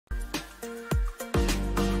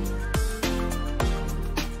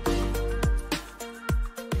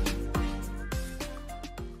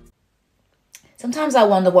Sometimes I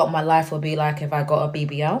wonder what my life would be like if I got a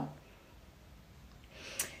BBL.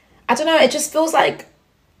 I don't know, it just feels like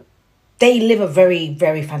they live a very,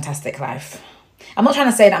 very fantastic life. I'm not trying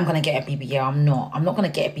to say that I'm going to get a BBL. I'm not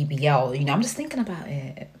going to get a BBL. You know, I'm just thinking about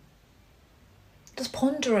it. Just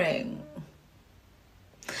pondering.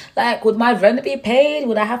 Like, would my rent be paid?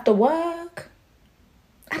 Would I have to work?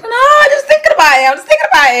 I don't know. I'm just thinking about it. I'm just thinking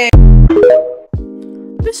about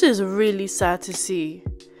it. This is really sad to see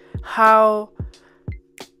how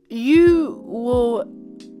you will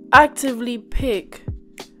actively pick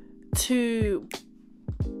to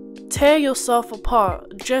tear yourself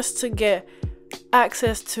apart just to get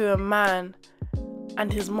access to a man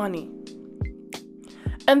and his money.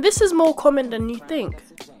 And this is more common than you think.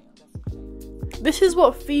 This is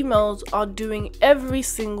what females are doing every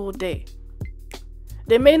single day.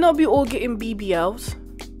 They may not be all getting BBLs,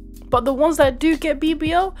 but the ones that do get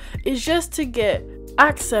BBL is just to get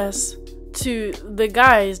access to the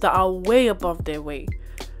guys that are way above their weight.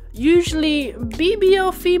 Usually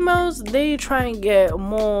BBL females, they try and get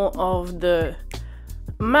more of the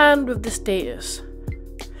man with the status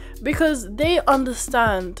because they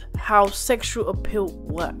understand how sexual appeal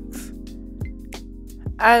works.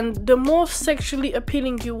 And the more sexually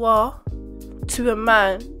appealing you are to a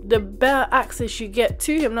man, the better access you get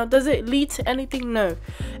to him. Now, does it lead to anything? No.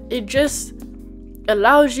 It just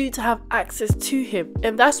allows you to have access to him.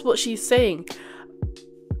 And that's what she's saying.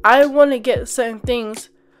 I want to get certain things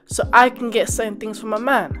so I can get certain things from a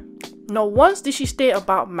man. Not once did she state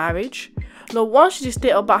about marriage. Not once did she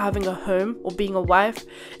state about having a home or being a wife.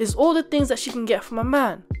 It's all the things that she can get from a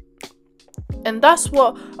man. And that's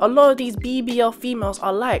what a lot of these BBL females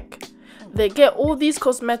are like. They get all these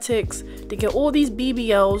cosmetics, they get all these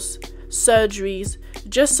BBLs, surgeries,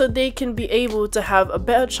 just so they can be able to have a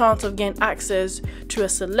better chance of getting access to a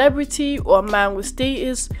celebrity or a man with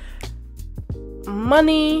status,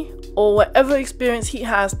 money, or whatever experience he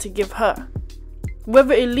has to give her.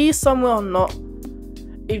 Whether it leads somewhere or not,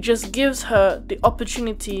 it just gives her the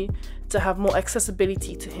opportunity to have more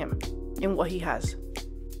accessibility to him in what he has.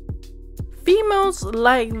 Females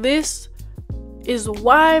like this is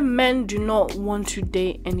why men do not want to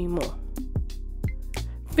date anymore.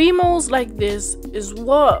 Females like this is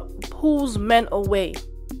what pulls men away.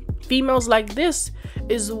 Females like this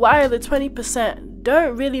is why the 20%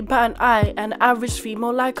 don't really bat an eye at an average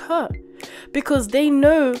female like her, because they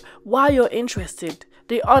know why you're interested.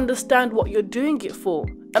 They understand what you're doing it for.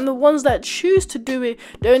 And the ones that choose to do it,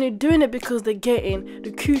 they're only doing it because they're getting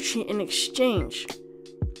the coochie in exchange.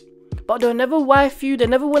 But they'll never wife you, they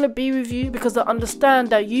never want to be with you because they understand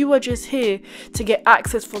that you are just here to get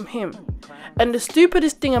access from him. And the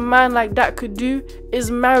stupidest thing a man like that could do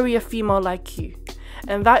is marry a female like you.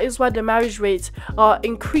 And that is why the marriage rates are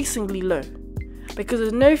increasingly low. Because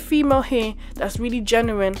there's no female here that's really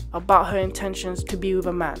genuine about her intentions to be with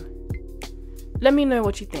a man. Let me know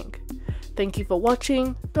what you think. Thank you for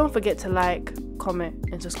watching. Don't forget to like, comment,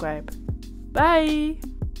 and subscribe. Bye!